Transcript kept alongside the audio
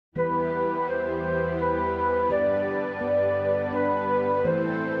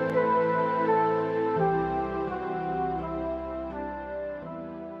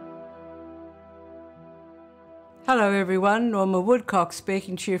Hello everyone, Norma Woodcock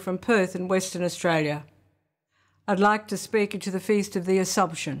speaking to you from Perth in Western Australia. I'd like to speak to the Feast of the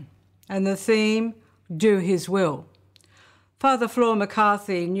Assumption and the theme, Do His Will. Father Flor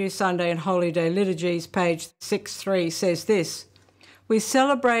McCarthy, New Sunday and Holy Day Liturgies, page 63, says this: "We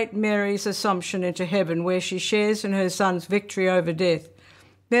celebrate Mary's Assumption into heaven where she shares in her son's victory over death.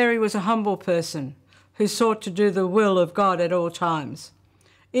 Mary was a humble person who sought to do the will of God at all times.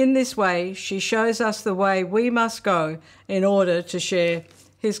 In this way, she shows us the way we must go in order to share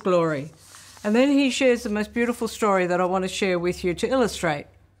his glory." And then he shares the most beautiful story that I want to share with you to illustrate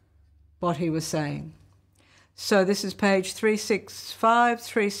what he was saying. So this is page 365,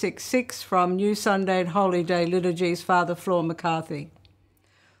 366 from New Sunday and Holy Day Liturgies, Father Flor McCarthy.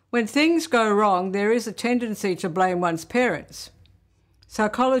 "When things go wrong, there is a tendency to blame one's parents.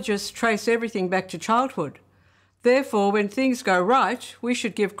 Psychologists trace everything back to childhood. Therefore, when things go right, we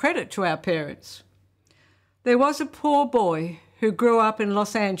should give credit to our parents. There was a poor boy who grew up in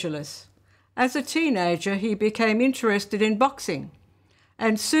Los Angeles. As a teenager, he became interested in boxing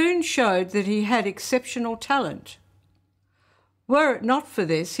and soon showed that he had exceptional talent. Were it not for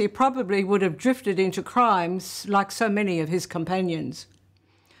this, he probably would have drifted into crimes like so many of his companions.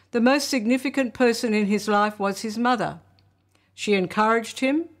 The most significant person in his life was his mother. She encouraged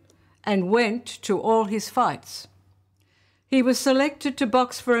him and went to all his fights. He was selected to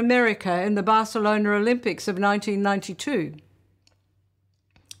box for America in the Barcelona Olympics of 1992.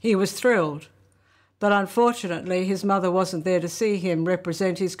 He was thrilled, but unfortunately his mother wasn't there to see him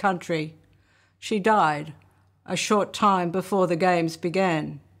represent his country. She died a short time before the games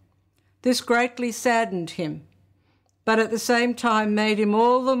began. This greatly saddened him, but at the same time made him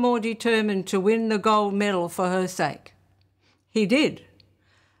all the more determined to win the gold medal for her sake. He did.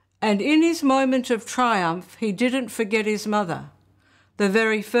 And in his moment of triumph, he didn't forget his mother. The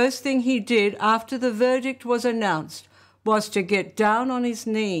very first thing he did after the verdict was announced was to get down on his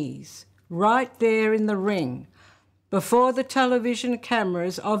knees, right there in the ring, before the television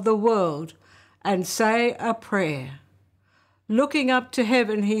cameras of the world, and say a prayer. Looking up to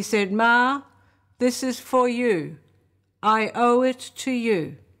heaven, he said, 'Ma, this is for you. I owe it to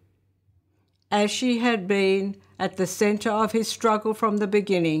you.' As she had been at the centre of his struggle from the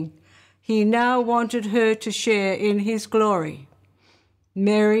beginning, he now wanted her to share in his glory.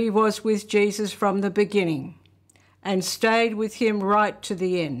 Mary was with Jesus from the beginning and stayed with him right to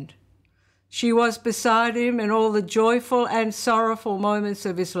the end. She was beside him in all the joyful and sorrowful moments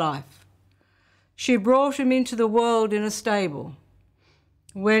of his life. She brought him into the world in a stable.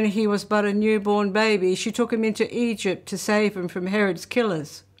 When he was but a newborn baby, she took him into Egypt to save him from Herod's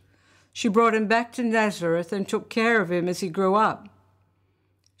killers. She brought him back to Nazareth and took care of him as he grew up.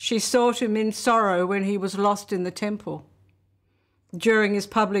 She sought him in sorrow when he was lost in the temple. During his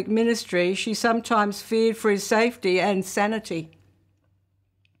public ministry, she sometimes feared for his safety and sanity.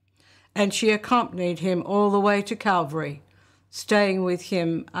 And she accompanied him all the way to Calvary, staying with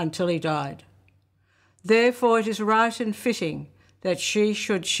him until he died. Therefore, it is right and fitting that she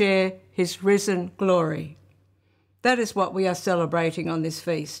should share his risen glory." That is what we are celebrating on this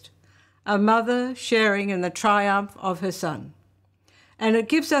feast, a mother sharing in the triumph of her son. And it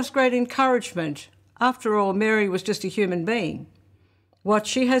gives us great encouragement. After all, Mary was just a human being. What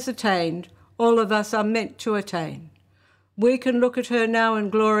she has attained, all of us are meant to attain. We can look at her now in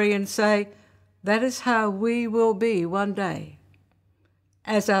glory and say, that is how we will be one day.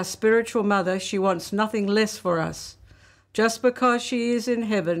 As our spiritual mother, she wants nothing less for us. Just because she is in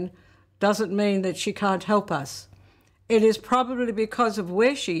heaven doesn't mean that she can't help us. It is probably because of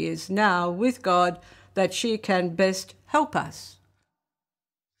where she is now with God that she can best help us.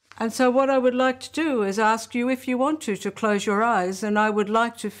 And so what I would like to do is ask you, if you want to close your eyes, and I would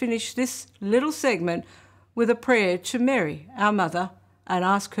like to finish this little segment with a prayer to Mary, our mother, and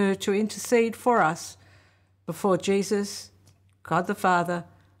ask her to intercede for us before Jesus, God the Father,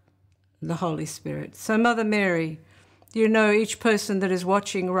 and the Holy Spirit. So Mother Mary, you know each person that is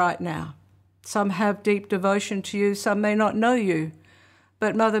watching right now. Some have deep devotion to you, some may not know you.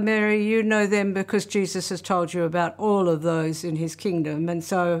 But Mother Mary, you know them because Jesus has told you about all of those in his kingdom. And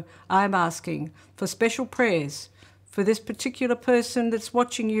so I'm asking for special prayers for this particular person that's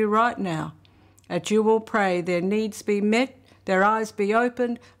watching you right now, that you will pray their needs be met, their eyes be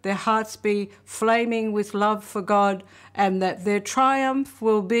opened, their hearts be flaming with love for God, and that their triumph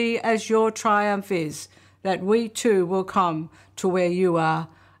will be as your triumph is, that we too will come to where you are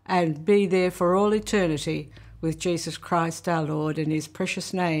and be there for all eternity with Jesus Christ our Lord. In his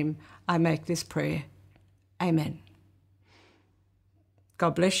precious name, I make this prayer. Amen.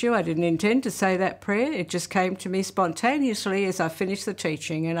 God bless you. I didn't intend to say that prayer. It just came to me spontaneously as I finished the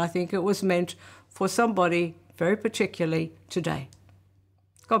teaching, and I think it was meant for somebody very particularly today.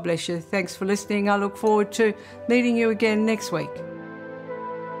 God bless you. Thanks for listening. I look forward to meeting you again next week.